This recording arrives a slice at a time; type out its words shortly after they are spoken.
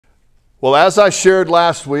Well, as I shared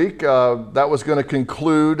last week, that was going to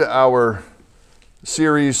conclude our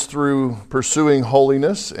series through pursuing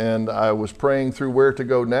holiness, and I was praying through where to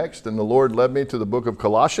go next, and the Lord led me to the book of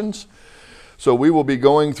Colossians. So we will be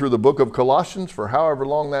going through the book of Colossians for however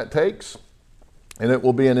long that takes, and it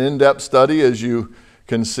will be an in-depth study, as you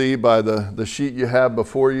can see by the sheet you have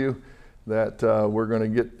before you, that we're going to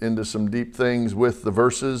get into some deep things with the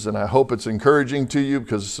verses, and I hope it's encouraging to you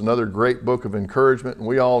because it's another great book of encouragement, and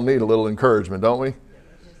we all need a little encouragement, don't we?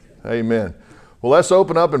 Amen. Well, let's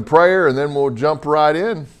open up in prayer, and then we'll jump right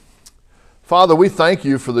in. Father, we thank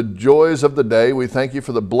you for the joys of the day. We thank you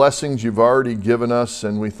for the blessings you've already given us,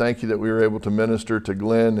 and we thank you that we were able to minister to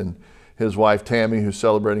Glenn and his wife Tammy, who's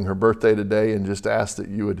celebrating her birthday today, and just ask that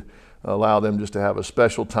you would allow them just to have a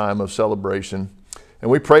special time of celebration. And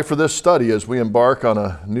we pray for this study as we embark on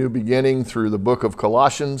a new beginning through the book of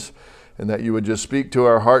Colossians, and that you would just speak to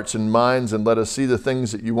our hearts and minds and let us see the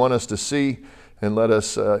things that you want us to see, and let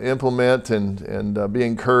us implement and be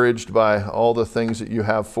encouraged by all the things that you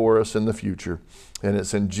have for us in the future. And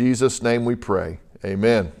it's in Jesus' name we pray.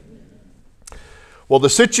 Amen. Well, the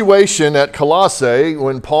situation at Colossae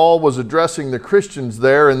when Paul was addressing the Christians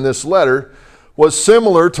there in this letter was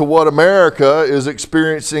similar to what America is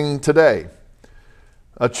experiencing today.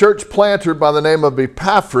 A church planter by the name of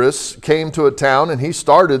Epaphras came to a town, and he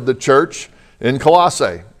started the church in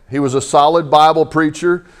Colossae. He was a solid Bible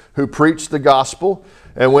preacher who preached the gospel,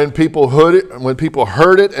 and when people heard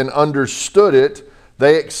it and understood it,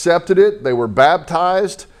 they accepted it, they were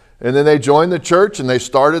baptized, and then they joined the church and they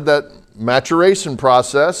started that maturation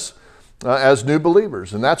process as new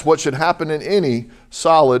believers. And that's what should happen in any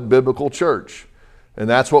solid biblical church. And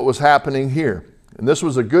that's what was happening here. And this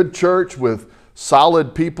was a good church with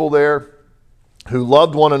solid people there who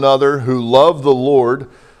loved one another, who loved the Lord.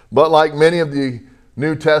 But like many of the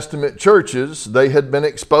New Testament churches, they had been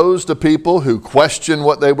exposed to people who questioned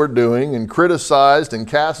what they were doing and criticized and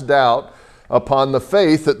cast doubt upon the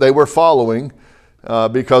faith that they were following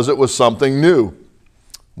because it was something new.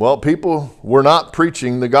 Well, people were not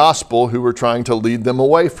preaching the gospel who were trying to lead them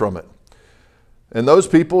away from it. And those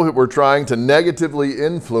people who were trying to negatively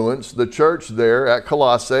influence the church there at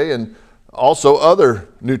Colossae and also other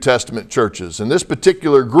New Testament churches. And this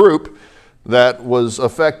particular group that was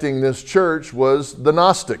affecting this church was the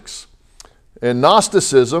Gnostics. And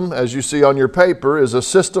Gnosticism, as you see on your paper, is a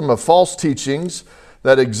system of false teachings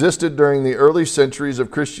that existed during the early centuries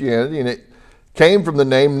of Christianity, and it came from the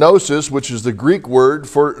name gnosis, which is the Greek word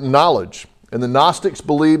for knowledge. And the Gnostics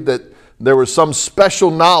believed that there was some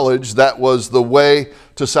special knowledge that was the way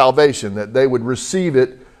to salvation, that they would receive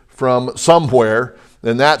it from somewhere,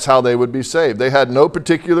 and that's how they would be saved. They had no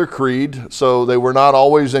particular creed, so they were not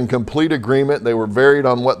always in complete agreement. They were varied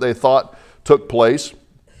on what they thought took place.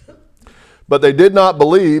 But they did not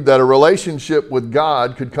believe that a relationship with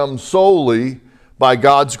God could come solely by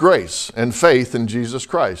God's grace and faith in Jesus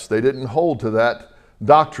Christ. They didn't hold to that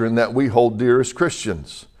doctrine that we hold dear as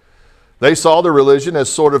Christians. They saw the religion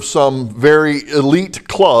as sort of some very elite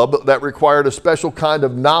club that required a special kind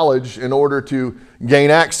of knowledge in order to gain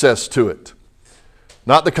access to it.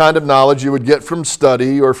 Not the kind of knowledge you would get from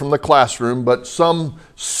study or from the classroom, but some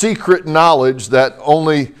secret knowledge that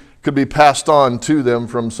only could be passed on to them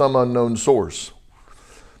from some unknown source.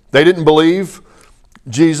 They didn't believe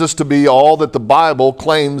Jesus to be all that the Bible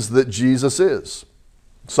claims that Jesus is.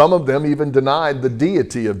 Some of them even denied the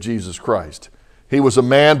deity of Jesus Christ. He was a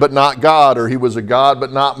man but not God, or he was a God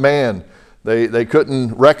but not man. They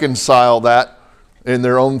couldn't reconcile that in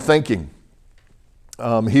their own thinking.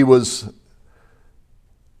 He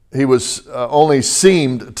only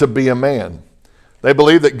seemed to be a man. They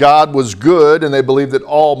believed that God was good, and they believed that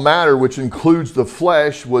all matter, which includes the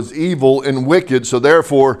flesh, was evil and wicked. So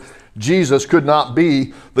therefore, Jesus could not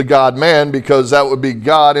be the God-man because that would be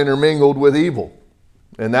God intermingled with evil.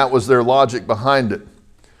 And that was their logic behind it.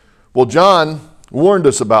 Well, John warned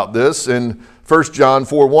us about this in 1 John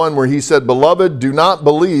 4:1, where he said, "Beloved, do not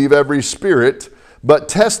believe every spirit, but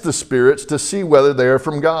test the spirits to see whether they are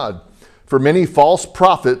from God. For many false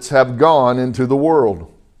prophets have gone into the world."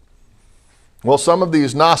 Well, some of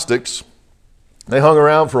these Gnostics, they hung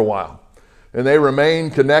around for a while, and they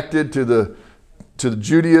remained connected to the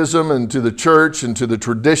Judaism and to the church and to the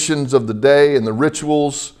traditions of the day and the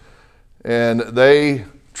rituals, and they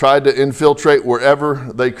tried to infiltrate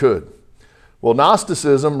wherever they could. Well,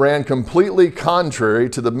 Gnosticism ran completely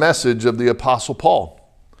contrary to the message of the Apostle Paul.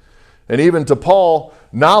 And even to Paul,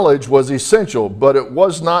 knowledge was essential, but it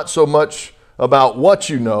was not so much about what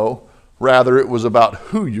you know, rather it was about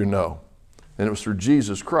who you know. And it was through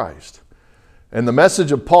Jesus Christ. And the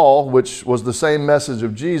message of Paul, which was the same message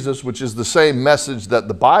of Jesus, which is the same message that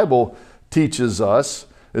the Bible teaches us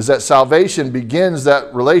is that salvation begins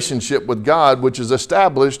that relationship with God, which is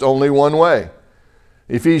established only one way.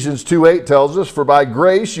 Ephesians 2:8 tells us, "For by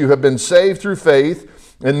grace you have been saved through faith,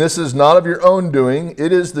 and this is not of your own doing,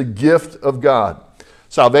 it is the gift of God."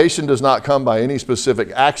 Salvation does not come by any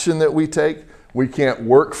specific action that we take. We can't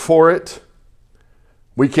work for it.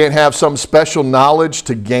 We can't have some special knowledge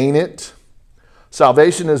to gain it.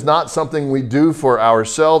 Salvation is not something we do for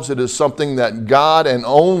ourselves. It is something that God and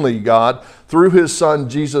only God, through his Son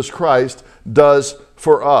Jesus Christ, does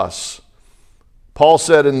for us. Paul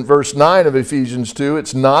said in verse 9 of Ephesians 2,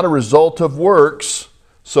 "It's not a result of works,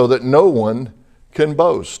 so that no one can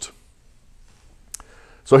boast."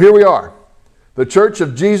 So here we are, the Church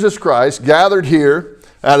of Jesus Christ, gathered here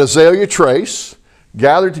at Azalea Trace,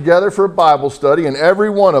 gathered together for a Bible study, and every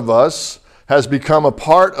one of us has become a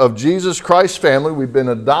part of Jesus Christ's family. We've been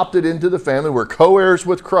adopted into the family. We're co-heirs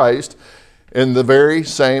with Christ in the very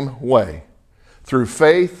same way, through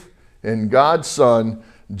faith in God's Son,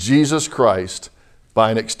 Jesus Christ,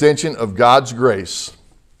 by an extension of God's grace.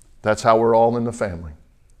 That's how we're all in the family.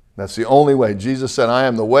 That's the only way. Jesus said, "I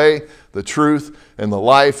am the way, the truth, and the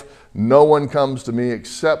life. No one comes to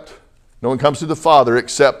the Father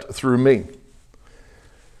except through me."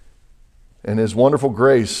 And his wonderful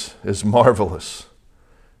grace is marvelous.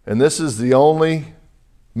 And this is the only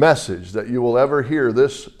message that you will ever hear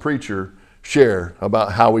this preacher share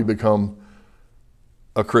about how we become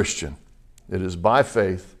a Christian. It is by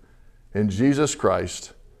faith in Jesus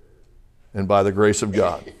Christ and by the grace of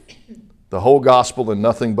God. The whole gospel and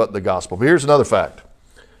nothing but the gospel. But here's another fact.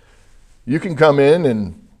 You can come in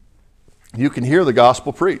and you can hear the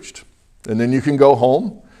gospel preached. And then you can go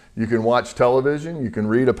home. You can watch television. You can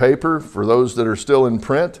read a paper for those that are still in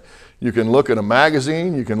print. You can look at a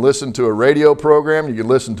magazine. You can listen to a radio program. You can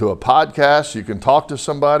listen to a podcast. You can talk to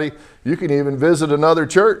somebody. You can even visit another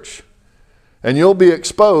church. And you'll be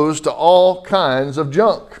exposed to all kinds of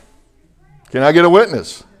junk. Can I get a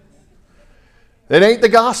witness? It ain't the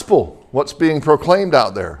gospel, what's being proclaimed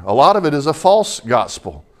out there. A lot of it is a false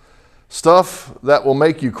gospel. Stuff that will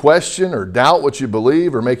make you question or doubt what you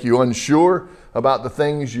believe or make you unsure about the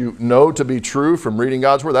things you know to be true from reading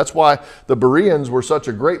God's Word. That's why the Bereans were such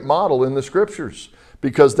a great model in the Scriptures,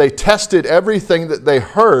 because they tested everything that they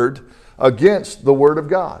heard against the Word of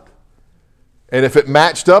God. And if it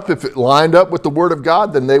matched up, if it lined up with the Word of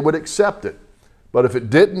God, then they would accept it. But if it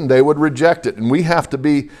didn't, they would reject it. And we have to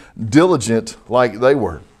be diligent like they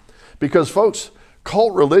were. Because, folks,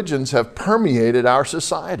 cult religions have permeated our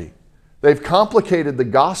society. They've complicated the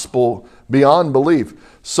gospel beyond belief.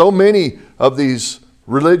 So many of these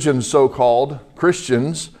religions, so-called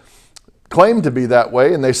Christians, claim to be that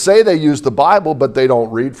way, and they say they use the Bible, but they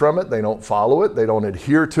don't read from it, they don't follow it, they don't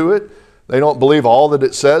adhere to it, they don't believe all that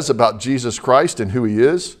it says about Jesus Christ and who he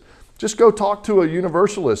is. Just go talk to a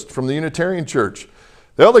Universalist from the Unitarian Church.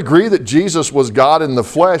 They'll agree that Jesus was God in the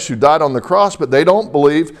flesh who died on the cross, but they don't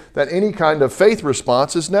believe that any kind of faith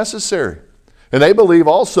response is necessary. And they believe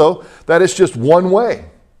also that it's just one way.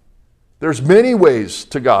 There's many ways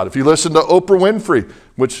to God. If you listen to Oprah Winfrey,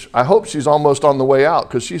 which I hope she's almost on the way out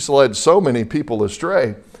because she's led so many people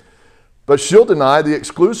astray, but she'll deny the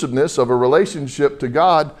exclusiveness of a relationship to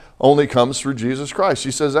God only comes through Jesus Christ.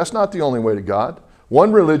 She says that's not the only way to God.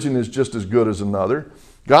 One religion is just as good as another.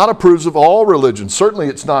 God approves of all religions. Certainly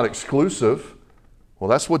it's not exclusive. Well,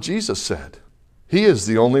 that's what Jesus said. He is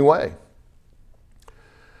the only way.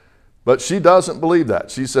 But she doesn't believe that.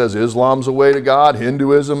 She says Islam's a way to God,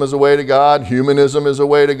 Hinduism is a way to God, humanism is a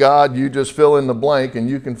way to God. You just fill in the blank and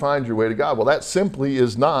you can find your way to God. Well, that simply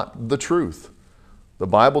is not the truth. The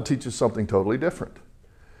Bible teaches something totally different.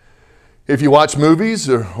 If you watch movies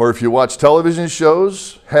or if you watch television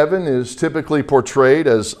shows, heaven is typically portrayed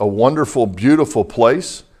as a wonderful, beautiful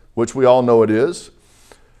place, which we all know it is.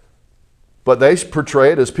 But they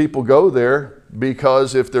portray it as people go there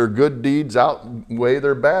because if their good deeds outweigh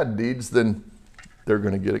their bad deeds, then they're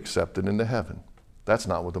going to get accepted into heaven. That's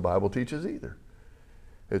not what the Bible teaches either.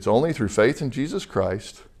 It's only through faith in Jesus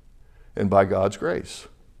Christ and by God's grace.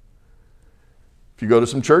 If you go to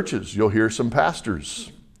some churches, you'll hear some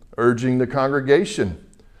pastors urging the congregation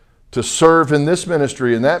to serve in this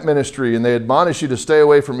ministry and that ministry, and they admonish you to stay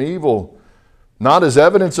away from evil, not as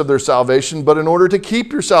evidence of their salvation, but in order to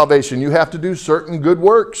keep your salvation. You have to do certain good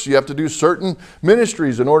works. You have to do certain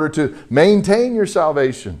ministries in order to maintain your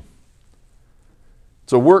salvation.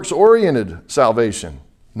 It's a works-oriented salvation,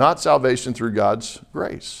 not salvation through God's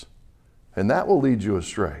grace. And that will lead you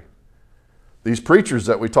astray. These preachers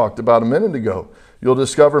that we talked about a minute ago, you'll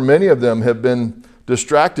discover many of them have been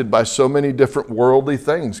distracted by so many different worldly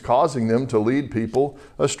things, causing them to lead people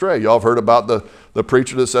astray. Y'all have heard about the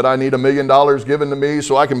preacher that said, I need $1 million given to me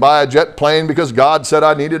so I can buy a jet plane because God said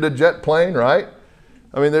I needed a jet plane, right?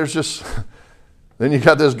 I mean, there's just, then you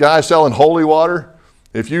got this guy selling holy water.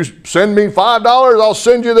 If you send me $5, I'll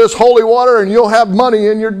send you this holy water and you'll have money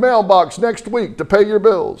in your mailbox next week to pay your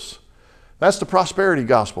bills. That's the prosperity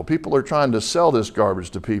gospel. People are trying to sell this garbage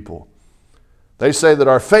to people. They say that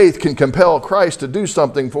our faith can compel Christ to do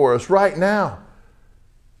something for us right now.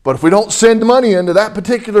 But if we don't send money into that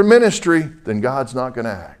particular ministry, then God's not going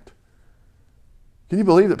to act. Can you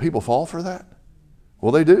believe that people fall for that?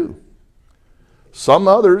 Well, they do. Some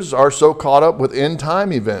others are so caught up with end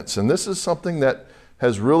time events, and this is something that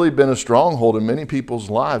has really been a stronghold in many people's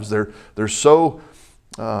lives. They're so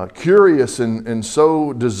curious and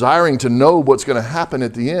so desiring to know what's going to happen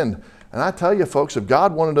at the end. And I tell you, folks, if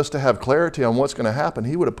God wanted us to have clarity on what's going to happen,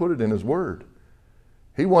 He would have put it in His Word.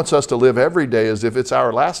 He wants us to live every day as if it's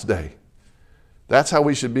our last day. That's how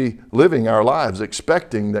we should be living our lives,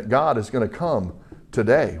 expecting that God is going to come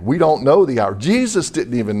today. We don't know the hour. Jesus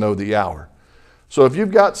didn't even know the hour. So if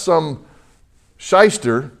you've got some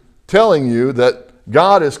shyster telling you that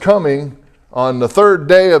God is coming on the 3rd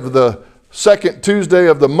day of the 2nd Tuesday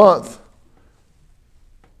of the month,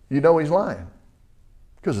 you know he's lying,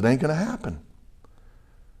 because it ain't going to happen.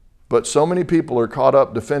 But so many people are caught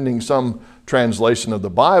up defending some translation of the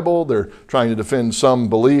Bible. They're trying to defend some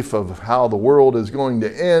belief of how the world is going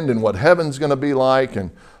to end and what heaven's going to be like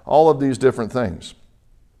and all of these different things.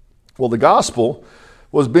 Well, the gospel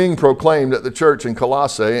was being proclaimed at the church in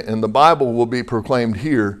Colossae, and the Bible will be proclaimed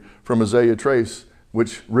here from Isaiah Trace,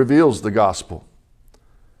 which reveals the gospel.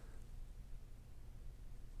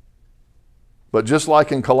 But just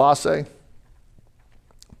like in Colossae,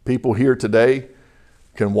 people here today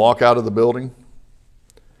can walk out of the building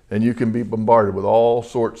and you can be bombarded with all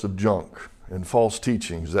sorts of junk and false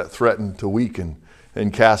teachings that threaten to weaken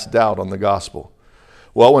and cast doubt on the gospel.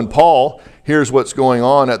 Well, when Paul hears what's going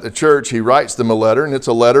on at the church, he writes them a letter, and it's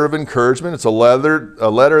a letter of encouragement. It's a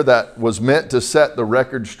letter that was meant to set the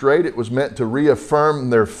record straight. It was meant to reaffirm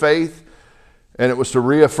their faith, and it was to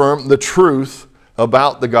reaffirm the truth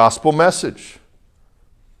about the gospel message.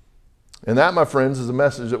 And that, my friends, is a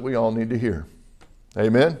message that we all need to hear.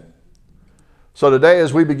 Amen? So today,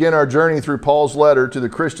 as we begin our journey through Paul's letter to the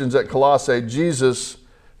Christians at Colossae, Jesus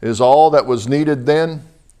is all that was needed then,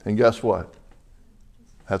 and guess what?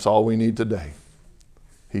 That's all we need today.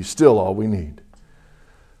 He's still all we need.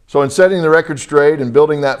 So in setting the record straight and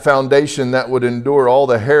building that foundation that would endure all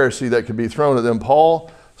the heresy that could be thrown at them, Paul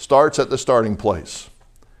starts at the starting place.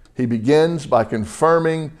 He begins by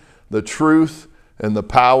confirming the truth and the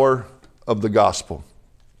power of the gospel.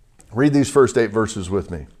 Read these first 8 verses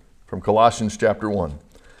with me from Colossians chapter 1.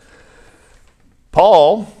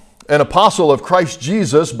 Paul, an apostle of Christ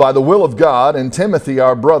Jesus by the will of God, and Timothy,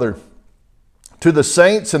 our brother, to the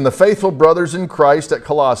saints and the faithful brothers in Christ at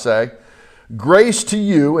Colossae, grace to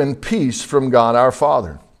you and peace from God our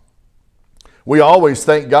Father. We always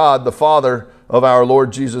thank God, the Father of our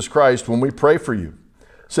Lord Jesus Christ, when we pray for you,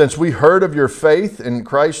 since we heard of your faith in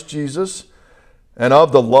Christ Jesus and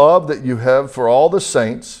of the love that you have for all the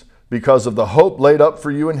saints, because of the hope laid up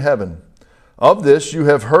for you in heaven. Of this you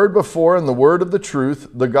have heard before in the word of the truth,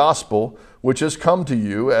 the gospel, which has come to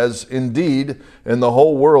you, as indeed in the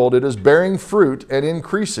whole world it is bearing fruit and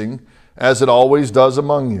increasing, as it always does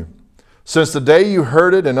among you. Since the day you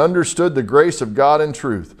heard it and understood the grace of God in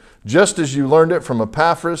truth, just as you learned it from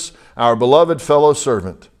Epaphras, our beloved fellow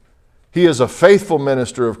servant. He is a faithful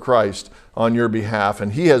minister of Christ on your behalf,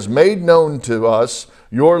 and he has made known to us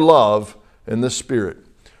your love in the Spirit.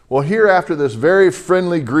 Well, here after this very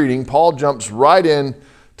friendly greeting, Paul jumps right in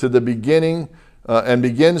to the beginning and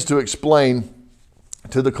begins to explain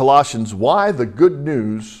to the Colossians why the good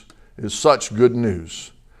news is such good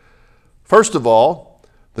news. First of all,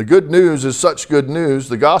 the good news is such good news,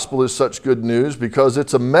 the gospel is such good news because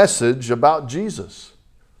it's a message about Jesus.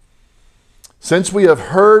 Since we have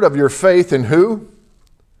heard of your faith in who?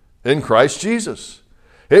 In Christ Jesus.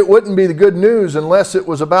 It wouldn't be the good news unless it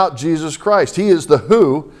was about Jesus Christ. He is the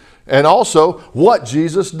who and also what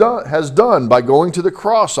Jesus has done by going to the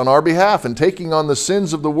cross on our behalf and taking on the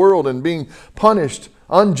sins of the world and being punished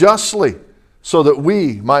unjustly so that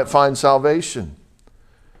we might find salvation.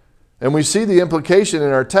 And we see the implication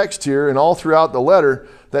in our text here and all throughout the letter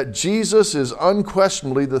that Jesus is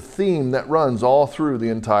unquestionably the theme that runs all through the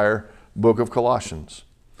entire book of Colossians.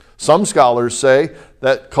 Some scholars say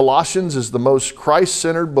that Colossians is the most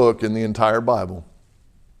Christ-centered book in the entire Bible.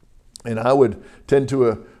 And I would tend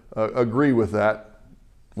to agree with that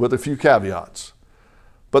with a few caveats.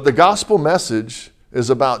 But the gospel message is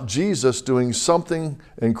about Jesus doing something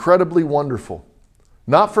incredibly wonderful.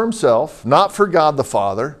 Not for himself, not for God the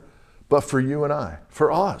Father, but for you and I,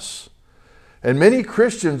 for us. And many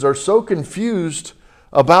Christians are so confused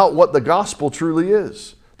about what the gospel truly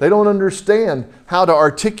is. They don't understand how to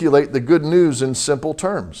articulate the good news in simple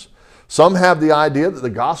terms. Some have the idea that the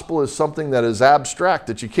gospel is something that is abstract,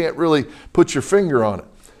 that you can't really put your finger on it.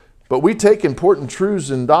 But we take important truths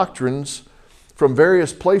and doctrines from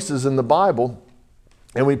various places in the Bible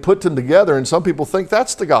and we put them together, and some people think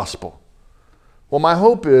that's the gospel. Well, my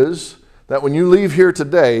hope is that when you leave here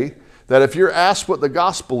today, that if you're asked what the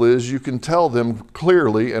gospel is, you can tell them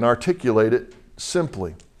clearly and articulate it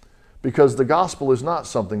simply. Because the gospel is not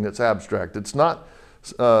something that's abstract. It's not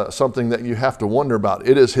something that you have to wonder about.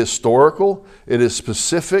 It is historical, it is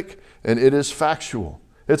specific, and it is factual.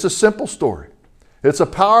 It's a simple story. It's a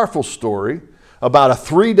powerful story about a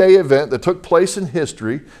 3-day event that took place in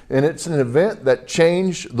history, and it's an event that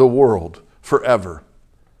changed the world forever.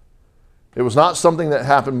 It was not something that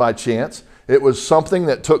happened by chance. It was something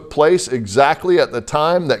that took place exactly at the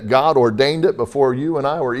time that God ordained it before you and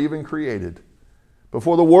I were even created.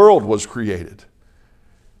 Before the world was created.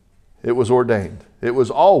 It was ordained. It was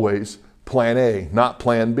always plan A, not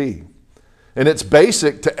plan B. And it's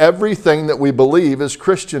basic to everything that we believe as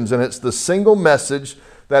Christians, and it's the single message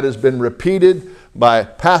that has been repeated by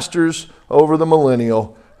pastors over the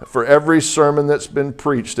millennial for every sermon that's been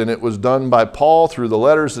preached. And it was done by Paul through the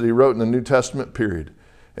letters that he wrote in the New Testament period.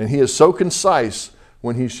 And he is so concise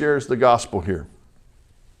when he shares the gospel here.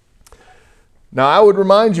 Now I would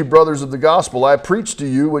remind you, brothers of the gospel, I preach to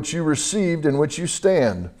you which you received, in which you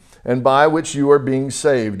stand, and by which you are being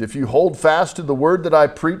saved. If you hold fast to the word that I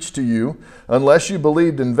preached to you, unless you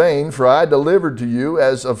believed in vain, for I delivered to you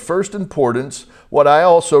as of first importance what I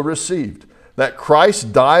also received, that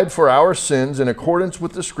Christ died for our sins in accordance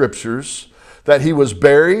with the Scriptures, that he was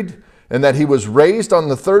buried, and that he was raised on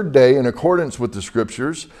the 3rd day in accordance with the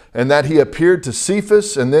Scriptures, and that he appeared to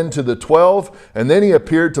Cephas and then to the 12, and then he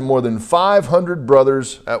appeared to more than 500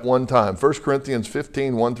 brothers at one time. 1 Corinthians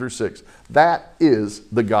 15, 1 through 6. That is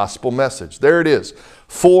the gospel message. There it is.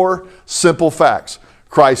 4 simple facts.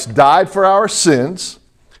 Christ died for our sins.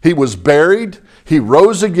 He was buried. He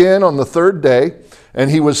rose again on the 3rd day,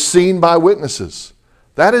 and he was seen by witnesses.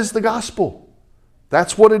 That is the gospel.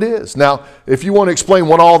 That's what it is. Now, if you want to explain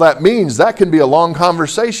what all that means, that can be a long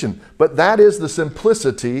conversation. But that is the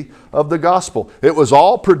simplicity of the gospel. It was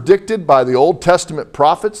all predicted by the Old Testament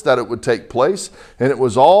prophets that it would take place. And it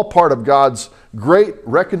was all part of God's great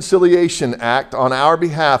reconciliation act on our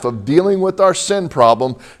behalf of dealing with our sin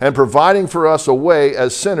problem and providing for us a way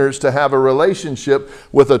as sinners to have a relationship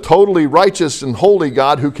with a totally righteous and holy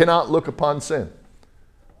God who cannot look upon sin.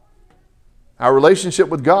 Our relationship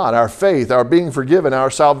with God, our faith, our being forgiven,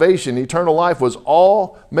 our salvation, eternal life was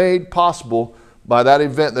all made possible by that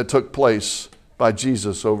event that took place by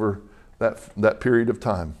Jesus over that period of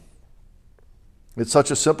time. It's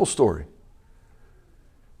such a simple story.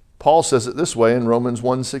 Paul says it this way in Romans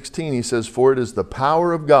 1:16. He says, "For it is the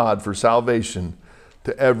power of God for salvation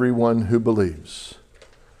to everyone who believes."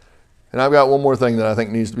 And I've got one more thing that I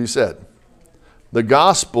think needs to be said. The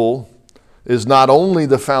gospel is not only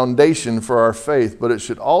the foundation for our faith, but it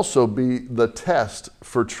should also be the test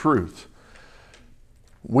for truth.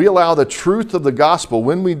 We allow the truth of the gospel,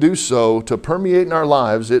 when we do so, to permeate in our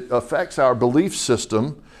lives. It affects our belief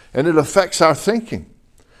system and it affects our thinking.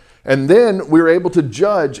 And then we're able to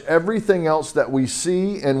judge everything else that we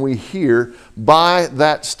see and we hear by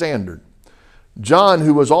that standard. John,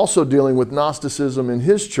 who was also dealing with Gnosticism in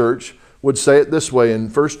his church, would say it this way in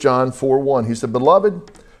 1 John 4:1. He said, "Beloved,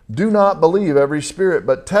 do not believe every spirit,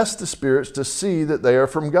 but test the spirits to see that they are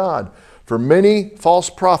from God. For many false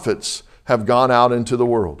prophets have gone out into the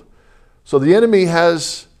world." So the enemy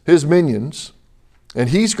has his minions, and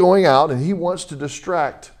he's going out and he wants to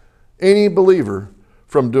distract any believer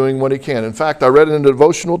from doing what he can. In fact, I read in a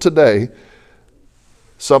devotional today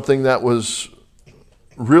something that was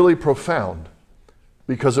really profound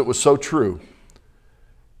because it was so true.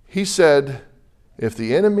 He said, if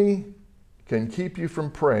the enemy can keep you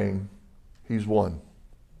from praying, he's won.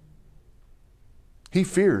 He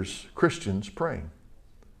fears Christians praying.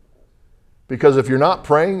 Because if you're not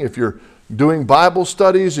praying, if you're doing Bible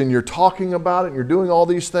studies and you're talking about it and you're doing all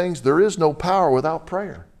these things, there is no power without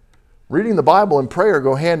prayer. Reading the Bible and prayer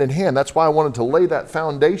go hand in hand. That's why I wanted to lay that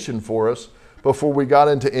foundation for us before we got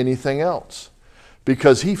into anything else.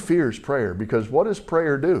 Because he fears prayer. Because what does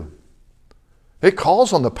prayer do? It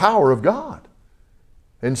calls on the power of God.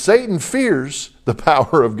 And Satan fears the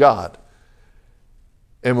power of God.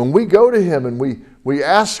 And when we go to him and we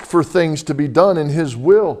ask for things to be done in his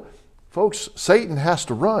will, folks, Satan has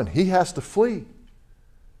to run. He has to flee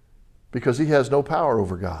because he has no power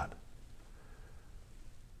over God.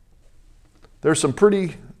 There's some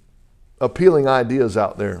pretty appealing ideas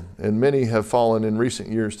out there, and many have fallen in recent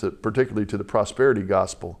years, particularly to the prosperity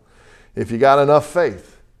gospel. If you got enough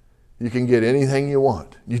faith, you can get anything you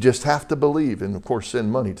want. You just have to believe and, of course,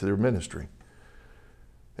 send money to their ministry.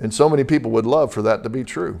 And so many people would love for that to be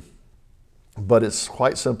true. But it's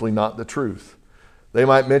quite simply not the truth. They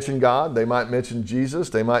might mention God, they might mention Jesus,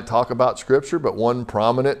 they might talk about Scripture, but one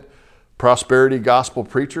prominent prosperity gospel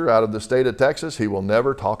preacher out of the state of Texas, he will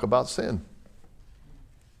never talk about sin.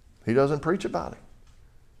 He doesn't preach about it.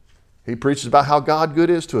 He preaches about how God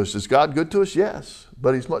good is to us. Is God good to us? Yes,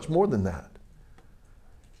 but he's much more than that.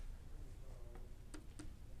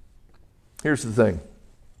 Here's the thing.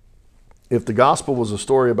 If the gospel was a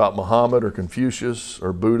story about Muhammad or Confucius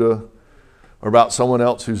or Buddha or about someone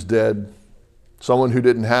else who's dead, someone who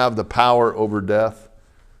didn't have the power over death,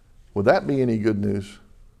 would that be any good news?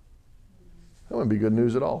 That wouldn't be good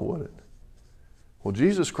news at all, would it? Well,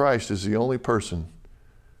 Jesus Christ is the only person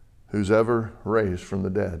who's ever raised from the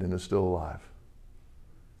dead and is still alive.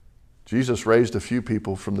 Jesus raised a few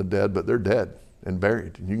people from the dead, but they're dead and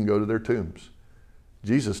buried, and you can go to their tombs.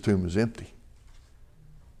 Jesus' tomb is empty.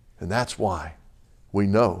 And that's why we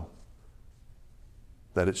know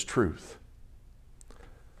that it's truth.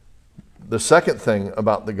 The second thing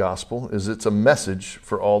about the gospel is it's a message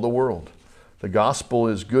for all the world. The gospel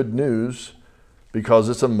is good news because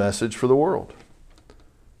it's a message for the world.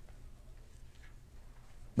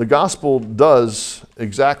 The gospel does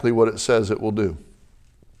exactly what it says it will do.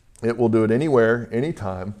 It will do it anywhere,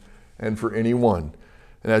 anytime, and for anyone.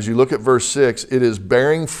 And as you look at verse 6, it is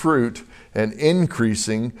bearing fruit and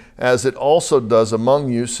increasing as it also does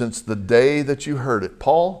among you since the day that you heard it.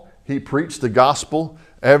 Paul, he preached the gospel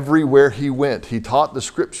everywhere he went. He taught the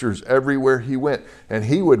scriptures everywhere he went. And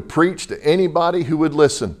he would preach to anybody who would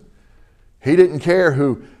listen. He didn't care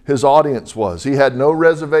who his audience was. He had no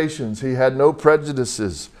reservations. He had no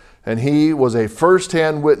prejudices. And he was a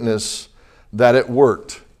first-hand witness that it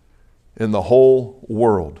worked in the whole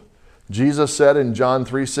world. Jesus said in John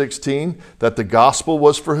 3:16 that the gospel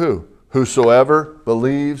was for who? Whosoever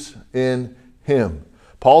believes in him.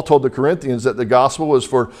 Paul told the Corinthians that the gospel was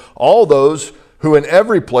for all those who in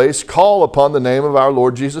every place call upon the name of our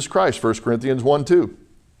Lord Jesus Christ. 1 Corinthians 1:2.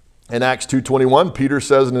 In Acts 2:21, Peter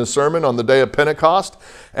says in his sermon on the day of Pentecost,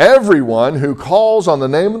 everyone who calls on the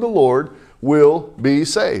name of the Lord will be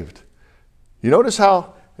saved. You notice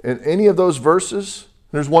how in any of those verses,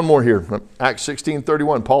 there's one more here. Acts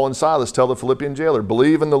 16:31, Paul and Silas tell the Philippian jailer,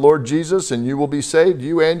 believe in the Lord Jesus and you will be saved,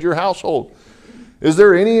 you and your household. Is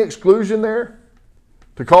there any exclusion there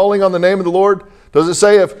to calling on the name of the Lord? Does it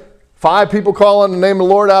say if 5 people call on the name of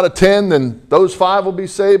the Lord out of 10, then those 5 will be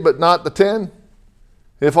saved, but not the 10?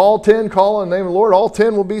 If all 10 call on the name of the Lord, all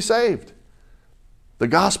 10 will be saved. The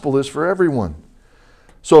gospel is for everyone.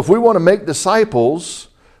 So if we want to make disciples,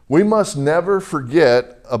 we must never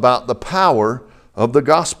forget about the power of the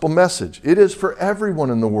gospel message. It is for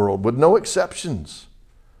everyone in the world, with no exceptions.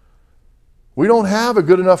 We don't have a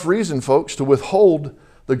good enough reason, folks, to withhold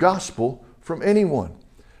the gospel from anyone.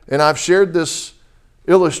 And I've shared this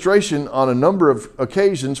illustration on a number of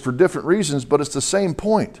occasions for different reasons, but it's the same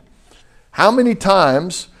point. How many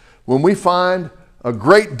times when we find a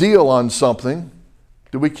great deal on something,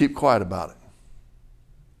 do we keep quiet about it?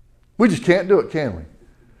 We just can't do it, can we?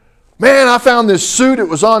 Man, I found this suit. It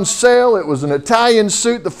was on sale. It was an Italian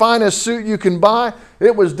suit, the finest suit you can buy.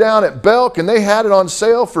 It was down at Belk, and they had it on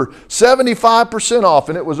sale for 75% off,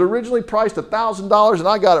 and it was originally priced $1,000, and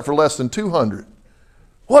I got it for less than $200.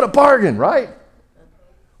 What a bargain, right?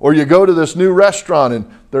 Or you go to this new restaurant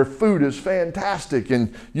and their food is fantastic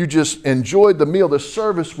and you just enjoyed the meal. The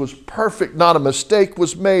service was perfect. Not a mistake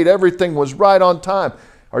was made. Everything was right on time.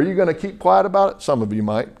 Are you going to keep quiet about it? Some of you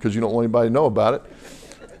might because you don't want anybody to know about it.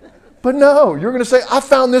 But no, you're going to say, I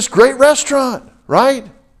found this great restaurant, right?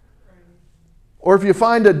 Or if you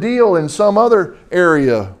find a deal in some other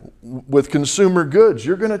area with consumer goods,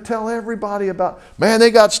 you're going to tell everybody about, man, they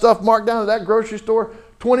got stuff marked down at that grocery store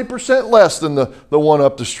 20% less than the one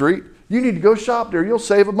up the street. You need to go shop there. You'll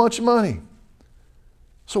save a bunch of money.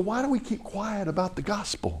 So why do we keep quiet about the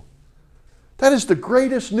gospel? That is the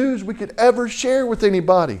greatest news we could ever share with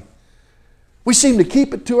anybody. We seem to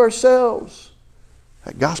keep it to ourselves.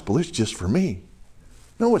 That gospel is just for me.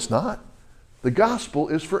 No, it's not. The gospel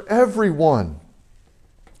is for everyone.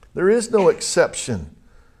 There is no exception.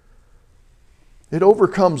 It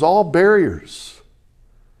overcomes all barriers.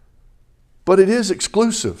 But it is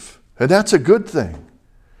exclusive, and that's a good thing.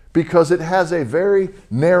 because it has a very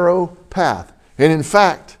narrow path. And in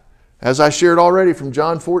fact, as I shared already from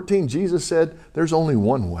John 14, Jesus said there's only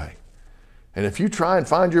one way. And if you try and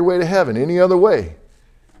find your way to heaven any other way,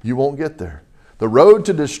 you won't get there. The road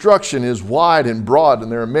to destruction is wide and broad,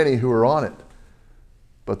 and there are many who are on it.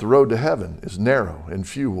 But the road to heaven is narrow, and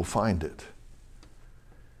few will find it.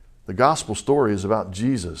 The gospel story is about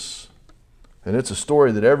Jesus, and it's a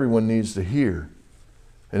story that everyone needs to hear.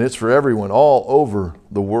 And it's for everyone all over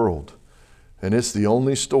the world. And it's the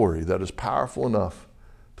only story that is powerful enough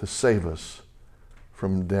to save us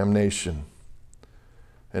from damnation.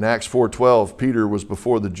 In Acts 4:12, Peter was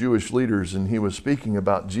before the Jewish leaders, and he was speaking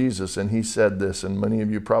about Jesus, and he said this, and many of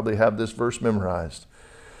you probably have this verse memorized.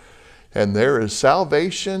 And there is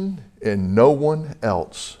salvation in no one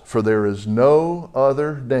else, for there is no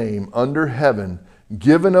other name under heaven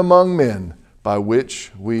given among men by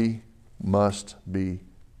which we must be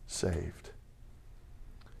saved.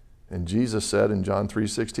 And Jesus said in John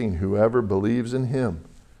 3:16, whoever believes in him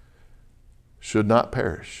should not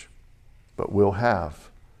perish, but will have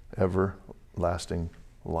everlasting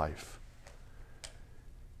life.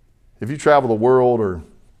 If you travel the world or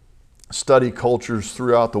study cultures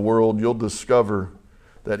throughout the world, you'll discover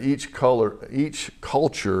that each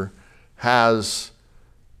culture has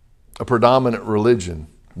a predominant religion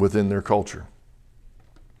within their culture.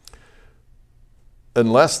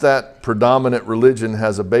 Unless that predominant religion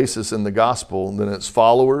has a basis in the gospel, then its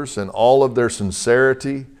followers and all of their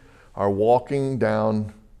sincerity are walking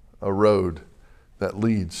down a road that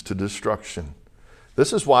leads to destruction.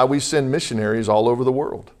 This is why we send missionaries all over the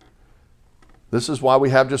world. This is why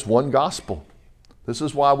we have just one gospel. This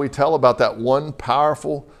is why we tell about that one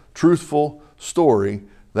powerful, truthful story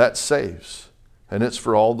that saves. And it's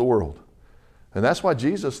for all the world. And that's why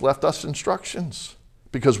Jesus left us instructions,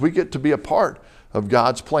 because we get to be a part of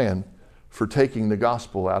God's plan for taking the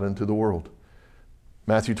gospel out into the world.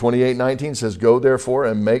 Matthew 28:19 says, go therefore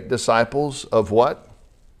and make disciples of what?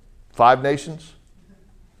 5 nations?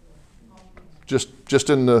 Just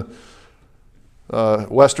in the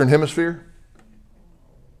Western Hemisphere?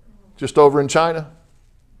 Just over in China?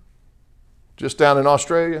 Just down in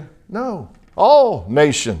Australia? No, all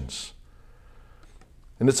nations.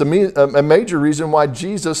 And it's a major reason why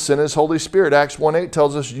Jesus sent his Holy Spirit. Acts 1:8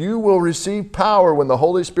 tells us, you will receive power when the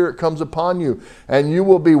Holy Spirit comes upon you. And you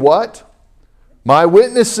will be what? My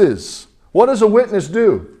witnesses. What does a witness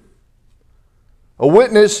do? A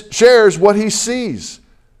witness shares what he sees.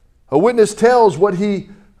 A witness tells what he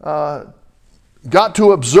got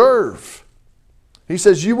to observe. He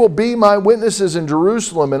says, you will be my witnesses in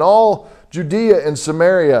Jerusalem and all Judea and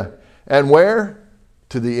Samaria. And where?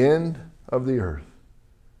 To the end of the earth.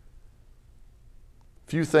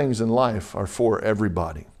 Few things in life are for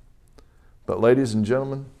everybody. But ladies and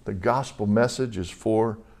gentlemen, the gospel message is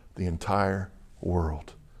for the entire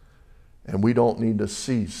world. And we don't need to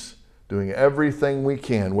cease doing everything we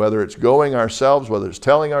can, whether it's going ourselves, whether it's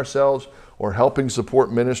telling ourselves, or helping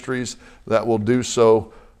support ministries that will do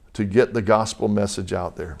so to get the gospel message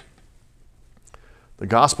out there. The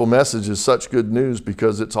gospel message is such good news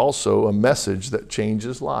because it's also a message that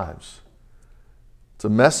changes lives. It's a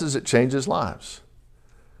message that changes lives.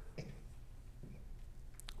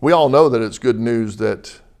 We all know that it's good news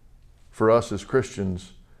that for us as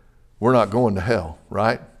Christians, we're not going to hell,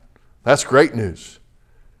 right? That's great news.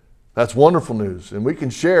 That's wonderful news. And we can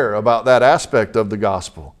share about that aspect of the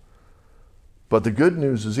gospel. But the good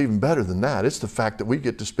news is even better than that. It's the fact that we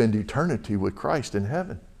get to spend eternity with Christ in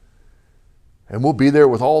heaven. And we'll be there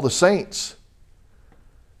with all the saints.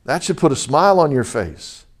 That should put a smile on your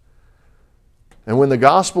face. And when the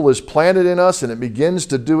gospel is planted in us and it begins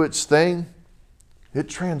to do its thing, it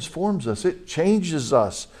transforms us. It changes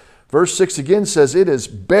us. Verse 6 again says, it is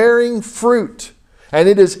bearing fruit and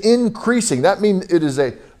it is increasing. That means it is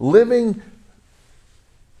a living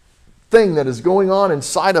thing that is going on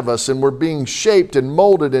inside of us, and we're being shaped and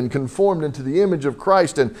molded and conformed into the image of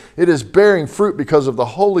Christ, and it is bearing fruit because of the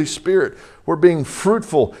Holy Spirit. We're being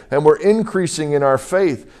fruitful and we're increasing in our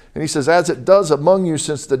faith. And he says, as it does among you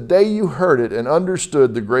since the day you heard it and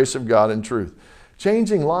understood the grace of God in truth.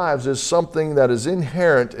 Changing lives is something that is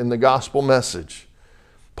inherent in the gospel message.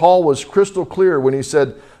 Paul was crystal clear when he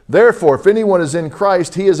said, therefore, if anyone is in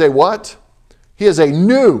Christ, he is a what? He is a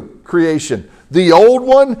new creation. The old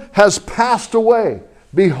one has passed away.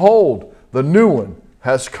 Behold, the new one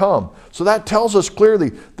has come. So that tells us clearly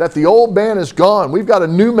that the old man is gone. We've got a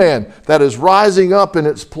new man that is rising up in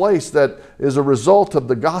its place that is a result of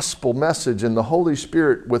the gospel message and the Holy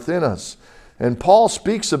Spirit within us. And Paul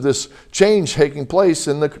speaks of this change taking place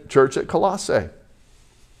in the church at Colossae.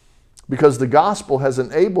 because the gospel has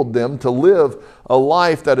enabled them to live a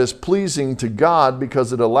life that is pleasing to God,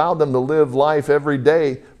 because it allowed them to live life every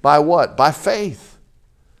day by what? By faith.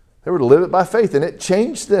 They were to live it by faith, and it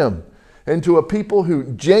changed them into a people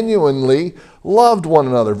who genuinely loved one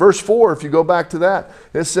another. Verse 4, if you go back to that,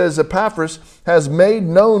 it says, Epaphras has made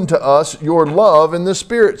known to us your love in the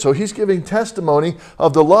Spirit. So he's giving testimony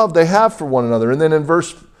of the love they have for one another. And then in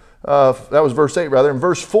verse 8 rather. In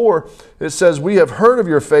verse 4, it says, we have heard of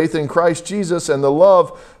your faith in Christ Jesus and the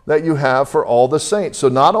love that you have for all the saints. So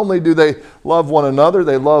not only do they love one another,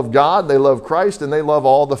 they love God, they love Christ, and they love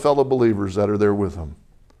all the fellow believers that are there with them.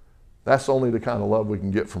 That's only the kind of love we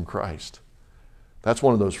can get from Christ. That's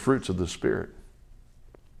one of those fruits of the Spirit.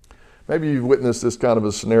 Maybe you've witnessed this kind of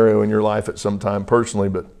a scenario in your life at some time personally,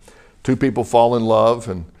 but two people fall in love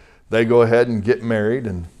and they go ahead and get married,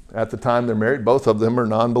 and at the time they're married, both of them are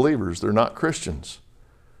non-believers. They're not Christians.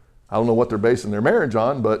 I don't know what they're basing their marriage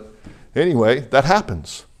on, but anyway, that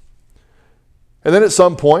happens. And then at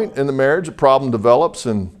some point in the marriage, a problem develops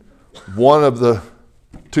and one of the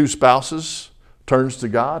two spouses turns to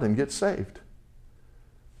God and gets saved.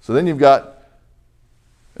 So then you've got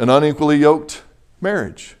an unequally yoked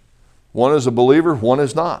marriage. One is a believer, one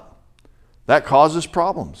is not. That causes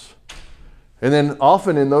problems. And then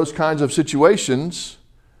often in those kinds of situations,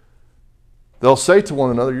 they'll say to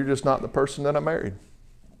one another, you're just not the person that I married.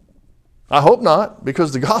 I hope not,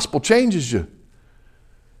 because the gospel changes you.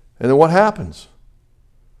 And then what happens?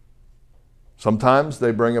 Sometimes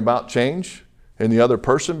they bring about change in the other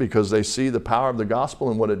person because they see the power of the gospel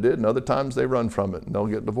and what it did, and other times they run from it and they'll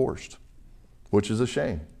get divorced, which is a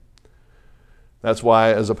shame. That's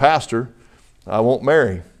why as a pastor, I won't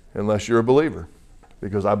marry unless you're a believer,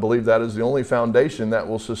 because I believe that is the only foundation that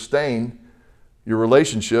will sustain your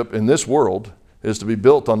relationship in this world, is to be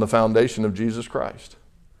built on the foundation of Jesus Christ.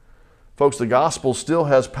 Folks, the gospel still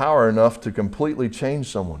has power enough to completely change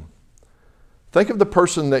someone. Think of the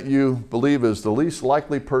person that you believe is the least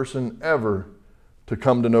likely person ever to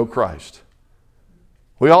come to know Christ.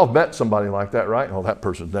 We all met somebody like that, right? Oh, that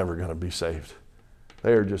person's never going to be saved.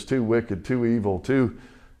 They are just too wicked, too evil,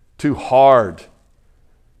 too hard.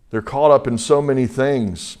 They're caught up in so many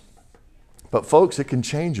things. But folks, it can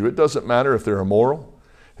change you. It doesn't matter if they're immoral.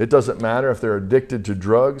 It doesn't matter if they're addicted to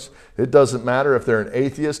drugs. It doesn't matter if they're an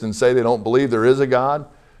atheist and say they don't believe there is a God.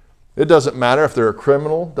 It doesn't matter if they're a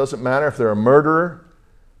criminal. It doesn't matter if they're a murderer.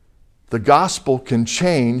 The gospel can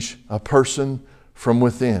change a person from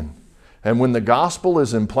within. And when the gospel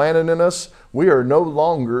is implanted in us, we are no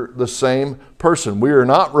longer the same person. We are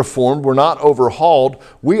not reformed. We're not overhauled.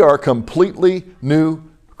 We are completely new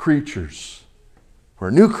creatures. We're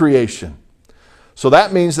a new creation. So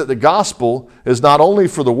that means that the gospel is not only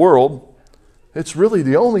for the world, it's really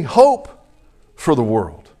the only hope for the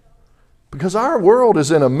world. Because our world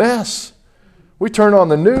is in a mess. We turn on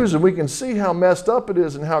the news and we can see how messed up it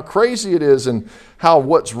is and how crazy it is and how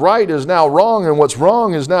what's right is now wrong and what's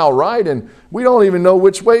wrong is now right. And we don't even know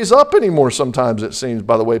which way's up anymore sometimes, it seems,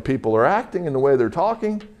 by the way people are acting and the way they're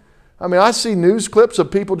talking. I mean, I see news clips of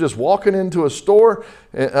people just walking into a store.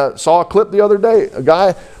 Saw a clip the other day. A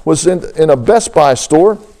guy was in a Best Buy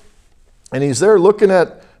store, and he's there looking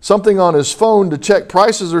at something on his phone to check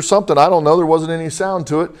prices or something. I don't know. There wasn't any sound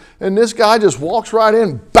to it. And this guy just walks right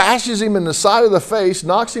in, bashes him in the side of the face,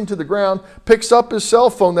 knocks him to the ground, picks up his cell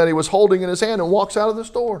phone that he was holding in his hand, and walks out of the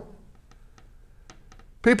store.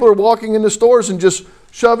 People are walking into stores and just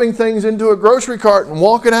shoving things into a grocery cart and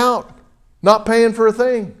walking out, not paying for a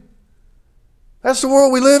thing. That's the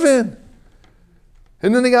world we live in.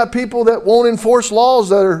 And then they got people that won't enforce laws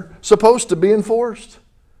that are supposed to be enforced.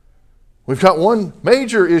 We've got one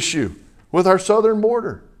major issue with our southern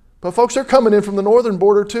border. But folks, they're coming in from the northern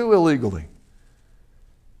border too illegally.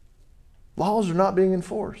 Laws are not being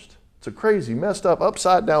enforced. It's a crazy, messed up,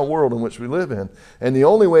 upside down world in which we live in. And the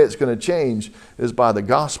only way it's going to change is by the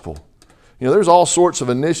gospel. You know, there's all sorts of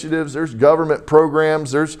initiatives, there's government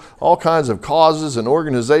programs, there's all kinds of causes and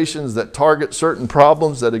organizations that target certain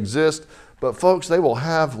problems that exist. But folks, they will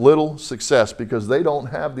have little success because they don't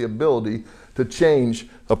have the ability to change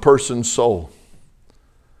a person's soul.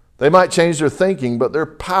 They might change their thinking, but they're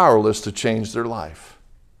powerless to change their life.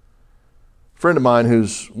 A friend of mine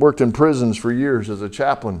who's worked in prisons for years as a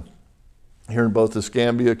chaplain here in both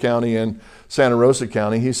Escambia County and Santa Rosa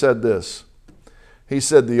County, he said this. He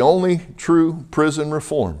said the only true prison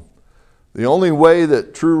reform, the only way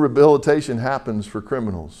that true rehabilitation happens for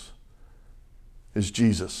criminals is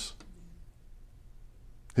Jesus.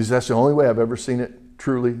 He said that's the only way I've ever seen it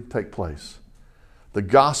truly take place. The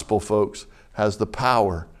gospel, folks, has the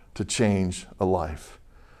power to change a life.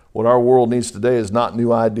 What our world needs today is not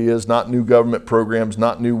new ideas, not new government programs,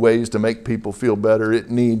 not new ways to make people feel better. It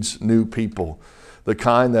needs new people, the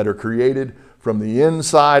kind that are created from the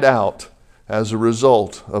inside out as a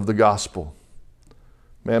result of the gospel.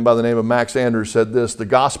 A man by the name of Max Anders said this: the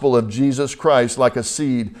gospel of Jesus Christ, like a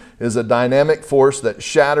seed, is a dynamic force that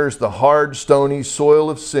shatters the hard, stony soil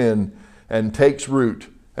of sin and takes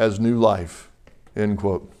root as new life. End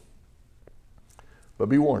quote. But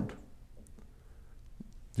be warned.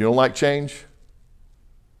 You don't like change?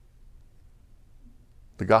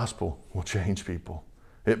 The gospel will change people.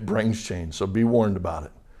 It brings change, so be warned about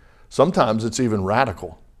it. Sometimes it's even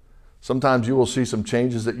radical. Sometimes you will see some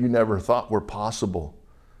changes that you never thought were possible.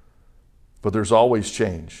 But there's always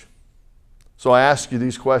change. So I ask you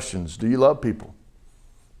these questions. Do you love people?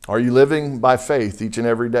 Are you living by faith each and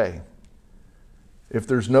every day? If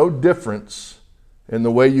there's no difference in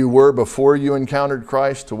the way you were before you encountered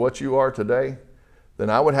Christ to what you are today, then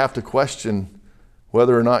I would have to question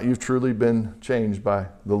whether or not you've truly been changed by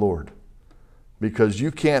the Lord. Because you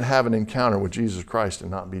can't have an encounter with Jesus Christ and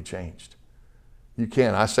not be changed. You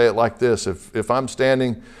can't. I say it like this: if I'm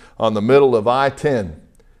standing on the middle of I-10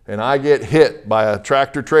 and I get hit by a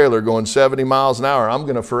tractor trailer going 70 miles an hour, I'm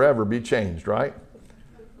going to forever be changed, right?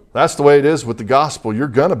 That's the way it is with the gospel. You're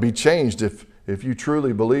going to be changed if you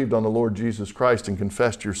truly believed on the Lord Jesus Christ and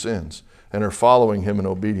confessed your sins and are following him in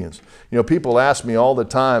obedience. You know, people ask me all the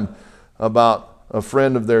time about a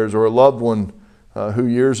friend of theirs or a loved one who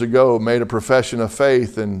years ago made a profession of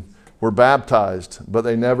faith and were baptized, but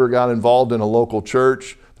they never got involved in a local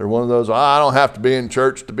church. They're one of those, I don't have to be in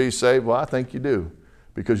church to be saved. Well, I think you do,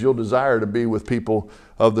 because you'll desire to be with people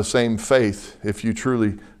of the same faith if you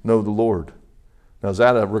truly know the Lord. Now, is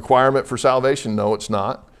that a requirement for salvation? No, it's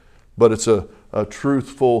not. But it's a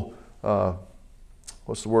truthful,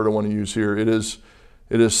 what's the word I want to use here? It is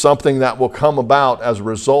something that will come about as a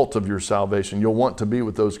result of your salvation. You'll want to be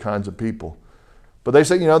with those kinds of people. But they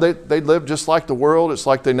say, you know, they live just like the world. It's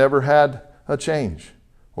like they never had a change.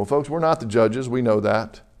 Well, folks, we're not the judges. We know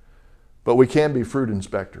that. But we can be fruit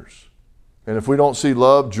inspectors. And if we don't see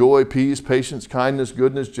love, joy, peace, patience, kindness,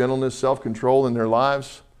 goodness, gentleness, self-control in their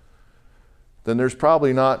lives, then there's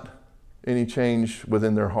probably not any change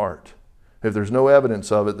within their heart. If there's no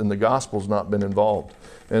evidence of it, then the gospel's not been involved.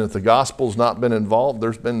 And if the gospel's not been involved,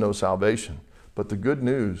 there's been no salvation. But the good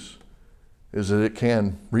news is that it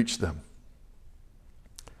can reach them.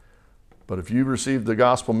 But if you receive the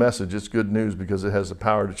gospel message, it's good news because it has the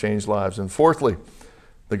power to change lives. And fourthly,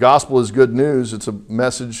 the gospel is good news. It's a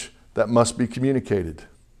message that must be communicated.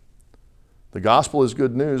 The gospel is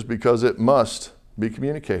good news because it must be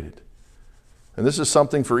communicated. And this is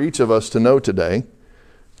something for each of us to know today.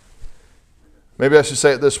 Maybe I should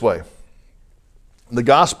say it this way. The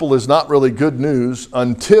gospel is not really good news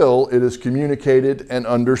until it is communicated and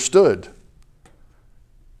understood.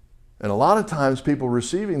 And a lot of times people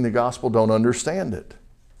receiving the gospel don't understand it.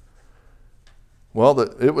 Well,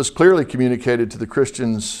 it was clearly communicated to the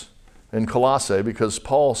Christians in Colossae because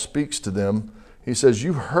Paul speaks to them. He says,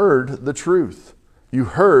 you heard the truth. You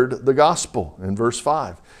heard the gospel in verse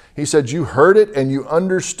 5. He said, you heard it and you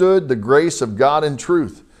understood the grace of God in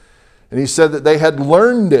truth. And he said that they had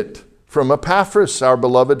learned it from Epaphras, our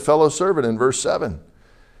beloved fellow servant, in verse 7.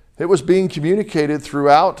 It was being communicated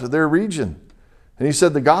throughout their region. And he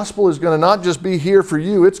said the gospel is going to not just be here for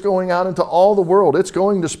you, it's going out into all the world. It's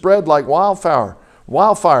going to spread like wildfire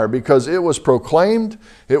because it was proclaimed,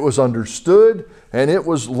 it was understood, and it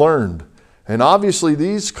was learned. And obviously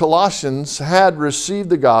these Colossians had received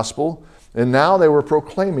the gospel, and now they were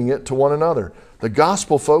proclaiming it to one another. The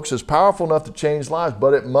gospel, folks, is powerful enough to change lives,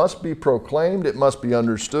 but it must be proclaimed, it must be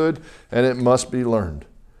understood, and it must be learned.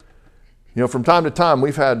 You know, from time to time,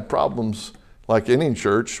 we've had problems, like any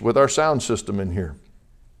church, with our sound system in here.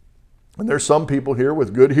 And there's some people here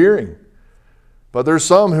with good hearing. But there's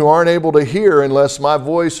some who aren't able to hear unless my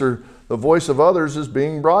voice or the voice of others is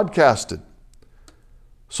being broadcasted.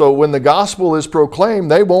 So when the gospel is proclaimed,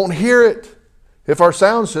 they won't hear it if our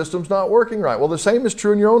sound system's not working right. Well, the same is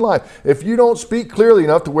true in your own life. If you don't speak clearly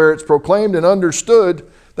enough to where it's proclaimed and understood,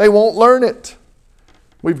 they won't learn it.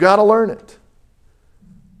 We've got to learn it.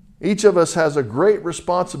 Each of us has a great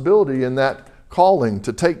responsibility in that calling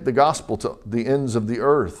to take the gospel to the ends of the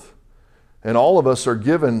earth. And all of us are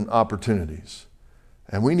given opportunities.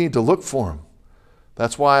 And we need to look for them.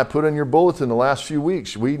 That's why I put in your bulletin the last few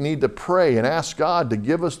weeks. We need to pray and ask God to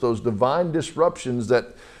give us those divine disruptions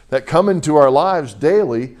that come into our lives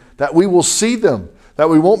daily, that we will see them, that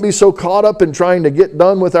we won't be so caught up in trying to get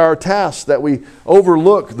done with our tasks that we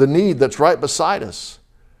overlook the need that's right beside us.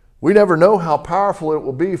 We never know how powerful it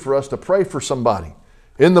will be for us to pray for somebody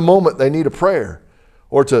in the moment they need a prayer,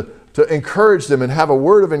 or to encourage them and have a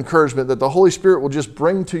word of encouragement that the Holy Spirit will just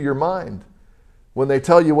bring to your mind when they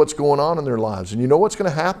tell you what's going on in their lives. And you know what's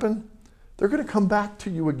going to happen? They're going to come back to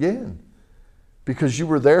you again because you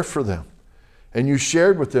were there for them and you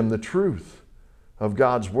shared with them the truth of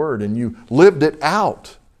God's Word and you lived it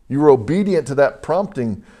out. You were obedient to that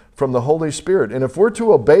prompting from the Holy Spirit. And if we're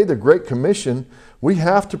to obey the Great Commission, we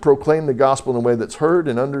have to proclaim the gospel in a way that's heard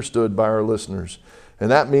and understood by our listeners.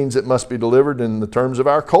 And that means it must be delivered in the terms of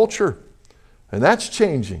our culture. And that's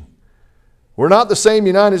changing. We're not the same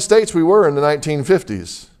United States we were in the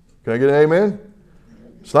 1950s. Can I get an amen?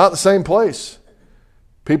 It's not the same place.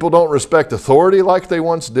 People don't respect authority like they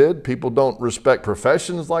once did. People don't respect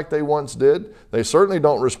professions like they once did. They certainly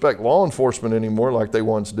don't respect law enforcement anymore like they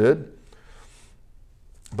once did.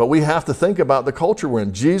 But we have to think about the culture we're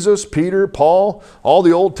in. Jesus, Peter, Paul, all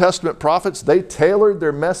the Old Testament prophets, they tailored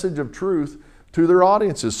their message of truth to their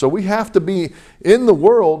audiences. So we have to be in the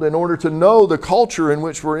world in order to know the culture in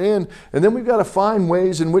which we're in. And then we've got to find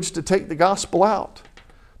ways in which to take the gospel out.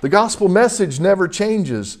 The gospel message never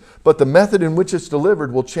changes, but the method in which it's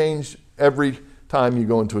delivered will change every time you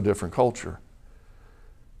go into a different culture.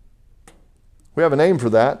 We have a name for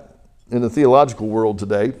that in the theological world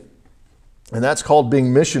today, and that's called being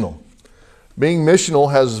missional. Being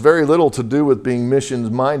missional has very little to do with being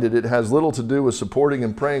missions-minded. It has little to do with supporting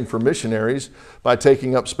and praying for missionaries by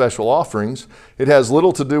taking up special offerings. It has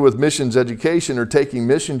little to do with missions education or taking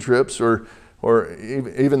mission trips, or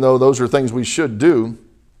even though those are things we should do.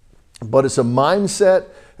 But it's a mindset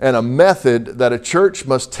and a method that a church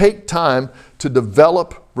must take time to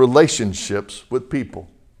develop relationships with people.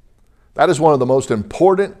 That is one of the most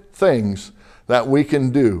important things that we can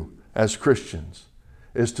do as Christians,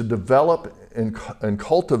 is to develop and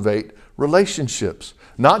cultivate relationships,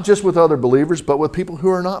 not just with other believers, but with people who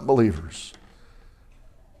are not believers.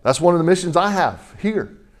 That's one of the missions I have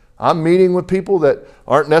here. I'm meeting with people that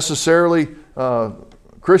aren't necessarily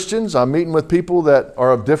Christians. I'm meeting with people that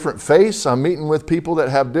are of different faiths. I'm meeting with people that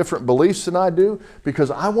have different beliefs than I do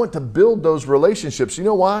because I want to build those relationships. You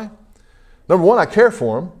know why? Number one, I care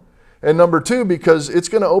for them. And number two, because it's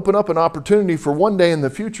going to open up an opportunity for one day in the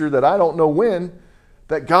future that I don't know when,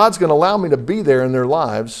 that God's going to allow me to be there in their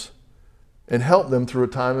lives and help them through a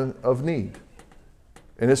time of need.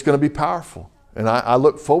 And it's going to be powerful. And I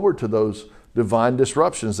look forward to those divine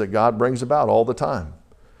disruptions that God brings about all the time.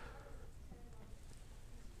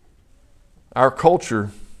 Our culture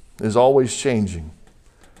is always changing.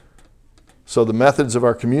 So the methods of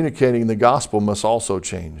our communicating the gospel must also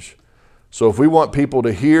change. So if we want people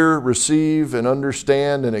to hear, receive, and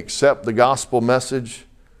understand and accept the gospel message,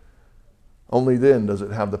 only then does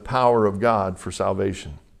it have the power of God for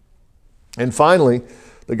salvation. And finally,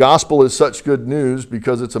 the gospel is such good news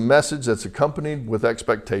because it's a message that's accompanied with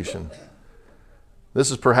expectation. This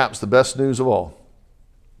is perhaps the best news of all.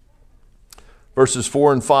 Verses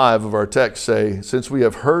 4 and 5 of our text say, "Since we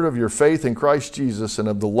have heard of your faith in Christ Jesus and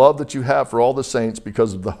of the love that you have for all the saints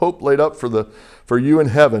because of the hope laid up for you in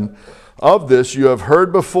heaven, of this you have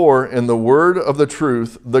heard before in the word of the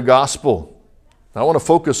truth, the gospel." Now, I want to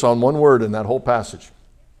focus on one word in that whole passage,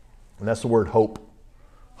 and that's the word hope.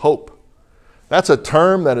 Hope. That's a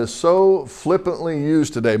term that is so flippantly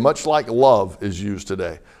used today, much like love is used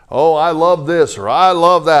today. Oh, I love this or I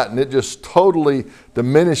love that, and it just totally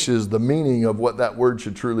diminishes the meaning of what that word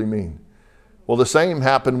should truly mean. Well, the same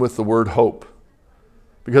happened with the word hope,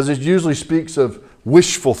 because it usually speaks of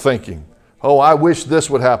wishful thinking. Oh, I wish this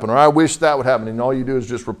would happen, or I wish that would happen, and all you do is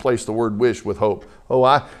just replace the word wish with hope. Oh,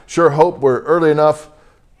 I sure hope we're early enough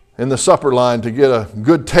in the supper line to get a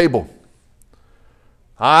good table.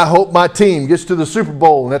 I hope my team gets to the Super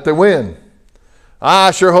Bowl and that they win.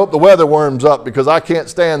 I sure hope the weather warms up because I can't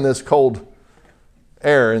stand this cold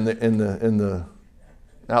air in the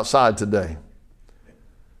outside today.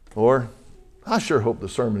 Or, I sure hope the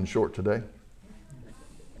sermon's short today.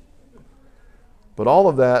 But all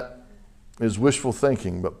of that is wishful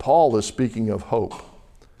thinking, but Paul is speaking of hope.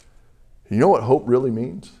 You know what hope really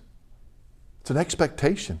means? It's an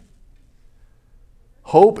expectation.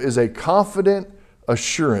 Hope is a confident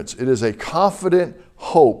assurance. It is a confident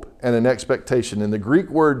hope and an expectation. And the Greek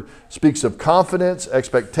word speaks of confidence,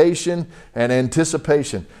 expectation, and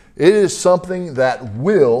anticipation. It is something that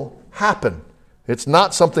will happen. It's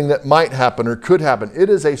not something that might happen or could happen. It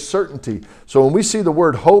is a certainty. So when we see the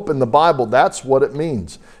word hope in the Bible, that's what it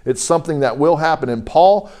means. It's something that will happen. And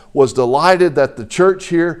Paul was delighted that the church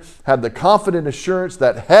here had the confident assurance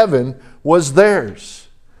that heaven was theirs.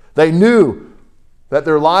 They knew that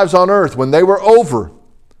their lives on earth, when they were over,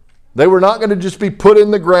 they were not going to just be put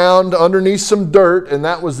in the ground underneath some dirt and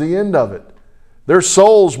that was the end of it. Their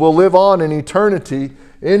souls will live on in eternity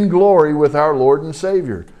in glory with our Lord and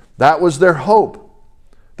Savior. That was their hope.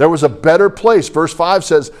 There was a better place. Verse 5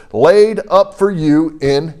 says, laid up for you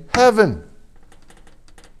in heaven.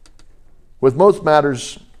 With most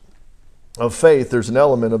matters of faith, there's an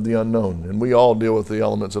element of the unknown. And we all deal with the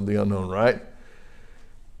elements of the unknown, right?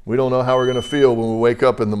 We don't know how we're going to feel when we wake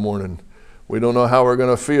up in the morning. We don't know how we're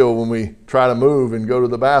going to feel when we try to move and go to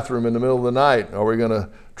the bathroom in the middle of the night. Are we going to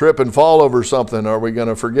trip and fall over something? Are we going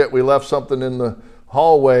to forget we left something in the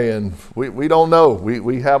hallway? And we don't know.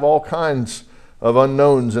 We have all kinds of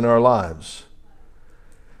unknowns in our lives.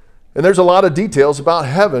 And there's a lot of details about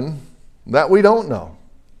heaven that we don't know.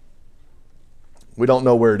 We don't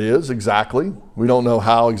know where it is exactly. We don't know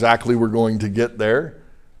how exactly we're going to get there.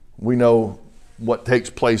 We know what takes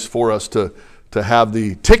place for us to have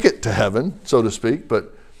the ticket to heaven, so to speak,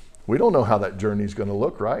 but we don't know how that journey is going to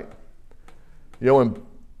look, right? You know, when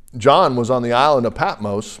John was on the island of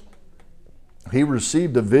Patmos, he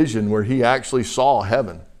received a vision where he actually saw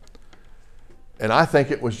heaven. And I think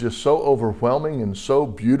it was just so overwhelming and so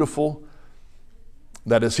beautiful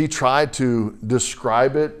that as he tried to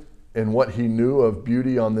describe it in what he knew of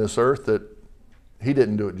beauty on this earth, that he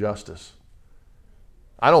didn't do it justice.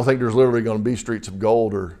 I don't think there's literally going to be streets of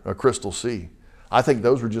gold or a crystal sea. I think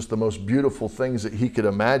those were just the most beautiful things that he could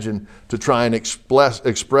imagine to try and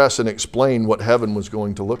express and explain what heaven was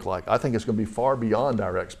going to look like. I think it's going to be far beyond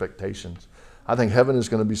our expectations. I think heaven is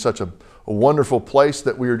going to be such a wonderful place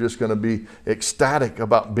that we are just going to be ecstatic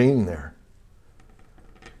about being there.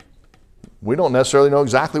 We don't necessarily know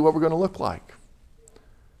exactly what we're going to look like.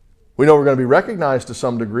 We know we're going to be recognized to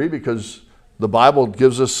some degree because the Bible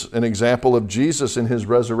gives us an example of Jesus in his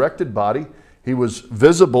resurrected body. He was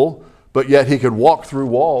visible, but yet he could walk through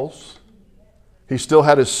walls. He still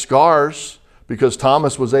had his scars because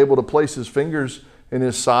Thomas was able to place his fingers in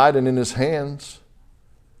his side and in his hands.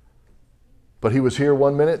 But he was here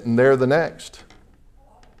one minute and there the next.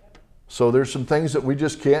 So there's some things that we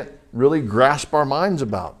just can't really grasp our minds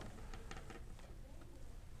about.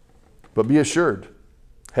 But be assured,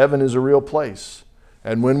 heaven is a real place.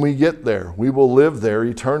 And when we get there, we will live there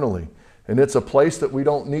eternally. And it's a place that we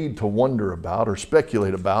don't need to wonder about or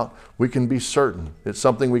speculate about. We can be certain. It's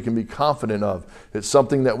something we can be confident of. It's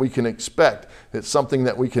something that we can expect. It's something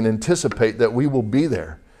that we can anticipate that we will be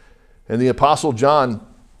there. And the Apostle John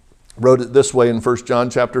wrote it this way in 1 John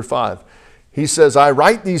chapter 5. He says, I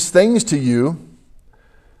write these things to you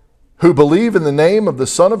who believe in the name of the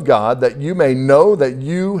Son of God, that you may know that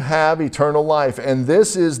you have eternal life. And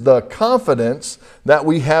this is the confidence that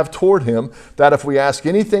we have toward him, that if we ask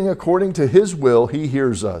anything according to his will, he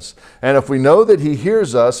hears us. And if we know that he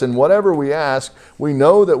hears us in whatever we ask, we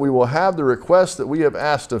know that we will have the request that we have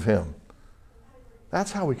asked of him.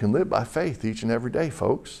 That's how we can live by faith each and every day,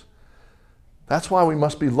 folks. That's why we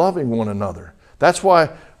must be loving one another. That's why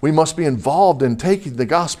we must be involved in taking the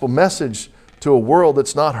gospel message to a world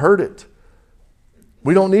that's not heard it.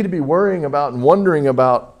 We don't need to be worrying about and wondering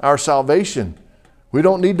about our salvation. We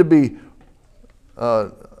don't need to be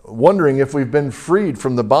wondering if we've been freed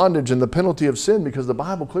from the bondage and the penalty of sin, because the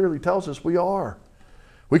Bible clearly tells us we are.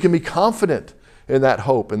 We can be confident in that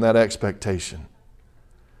hope and that expectation.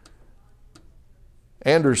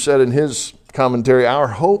 Anders said in his commentary, our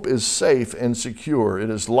hope is safe and secure.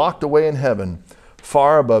 It is locked away in heaven,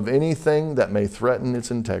 far above anything that may threaten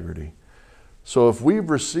its integrity. So if we've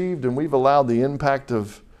received and we've allowed the impact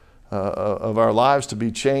of our lives to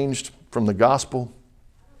be changed from the gospel,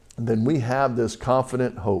 then we have this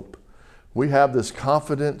confident hope. We have this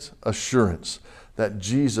confident assurance that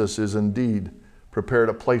Jesus is indeed prepared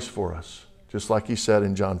a place for us, just like he said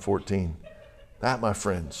in John 14. That, my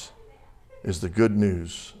friends, is the good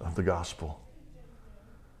news of the gospel.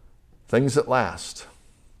 Things that last,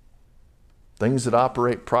 things that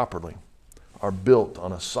operate properly, are built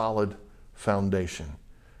on a solid foundation.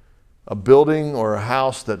 A building or a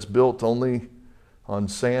house that's built only on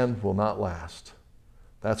sand will not last.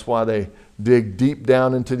 That's why they dig deep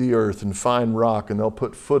down into the earth and find rock, and they'll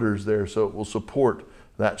put footers there so it will support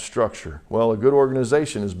that structure. Well, a good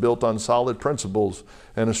organization is built on solid principles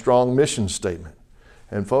and a strong mission statement.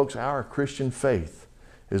 And folks, our Christian faith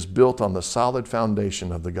is built on the solid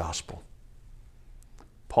foundation of the gospel.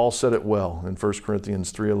 Paul said it well in 1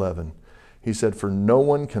 Corinthians 3:11. He said, for no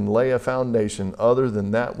one can lay a foundation other than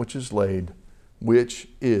that which is laid, which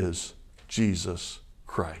is Jesus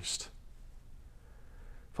Christ.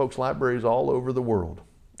 Folks, libraries all over the world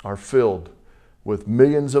are filled with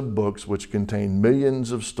millions of books which contain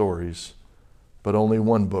millions of stories, but only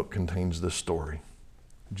one book contains this story.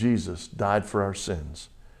 Jesus died for our sins.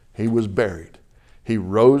 He was buried. He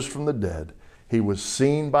rose from the dead. He was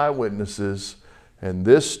seen by witnesses. And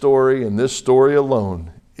this story and this story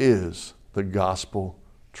alone is the gospel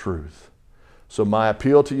truth. So my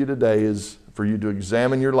appeal to you today is for you to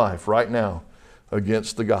examine your life right now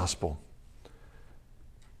against the gospel.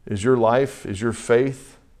 Is your life, is your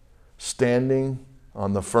faith standing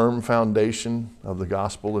on the firm foundation of the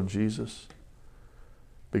gospel of Jesus?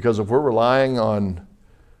 Because if we're relying on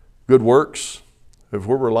good works, if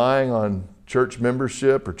we're relying on church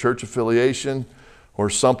membership or church affiliation or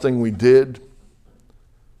something we did,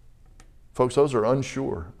 folks, those are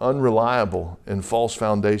unsure, unreliable, and false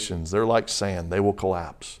foundations. They're like sand. They will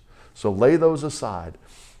collapse. So lay those aside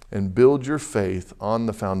and build your faith on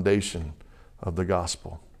the foundation of the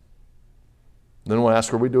gospel. Then we'll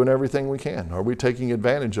ask, are we doing everything we can? Are we taking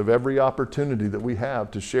advantage of every opportunity that we have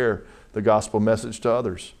to share the gospel message to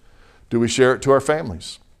others? Do we share it to our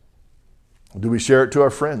families? Do we share it to our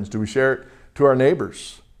friends? Do we share it to our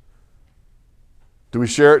neighbors? Do we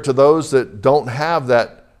share it to those that don't have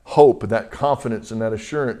that hope and that confidence and that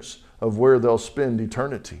assurance of where they'll spend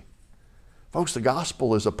eternity? Folks, the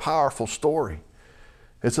gospel is a powerful story.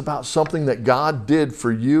 It's about something that God did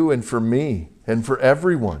for you and for me and for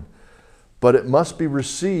everyone. But it must be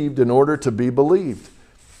received in order to be believed.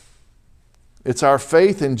 It's our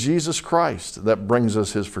faith in Jesus Christ that brings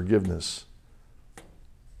us His forgiveness.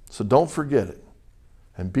 So don't forget it,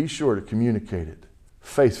 and be sure to communicate it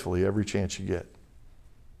faithfully every chance you get.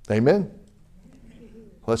 Amen?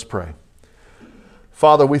 Let's pray.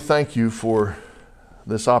 Father, we thank you for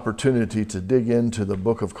this opportunity to dig into the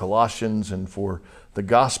book of Colossians and for the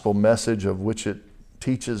gospel message of which it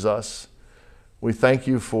teaches us. We thank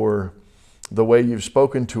you for the way you've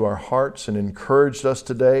spoken to our hearts and encouraged us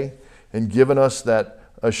today and given us that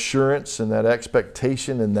assurance and that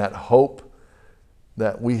expectation and that hope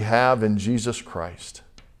that we have in Jesus Christ.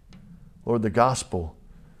 Lord, the gospel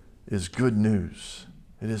is good news.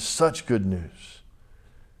 It is such good news.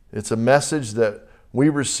 It's a message that we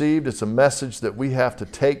received. It's a message that we have to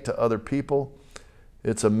take to other people.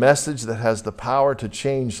 It's a message that has the power to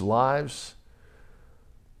change lives.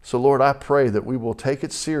 So Lord, I pray that we will take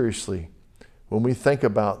it seriously when we think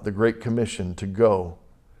about the Great Commission to go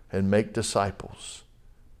and make disciples,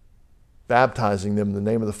 baptizing them in the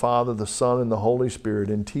name of the Father, the Son, and the Holy Spirit,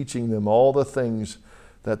 and teaching them all the things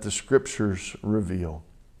that the Scriptures reveal.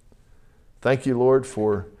 Thank you, Lord,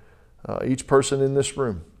 for each person in this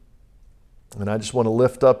room. And I just want to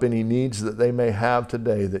lift up any needs that they may have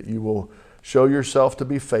today, that you will show yourself to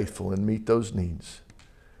be faithful and meet those needs.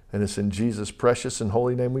 And it's in Jesus' precious and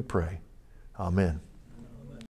holy name we pray. Amen.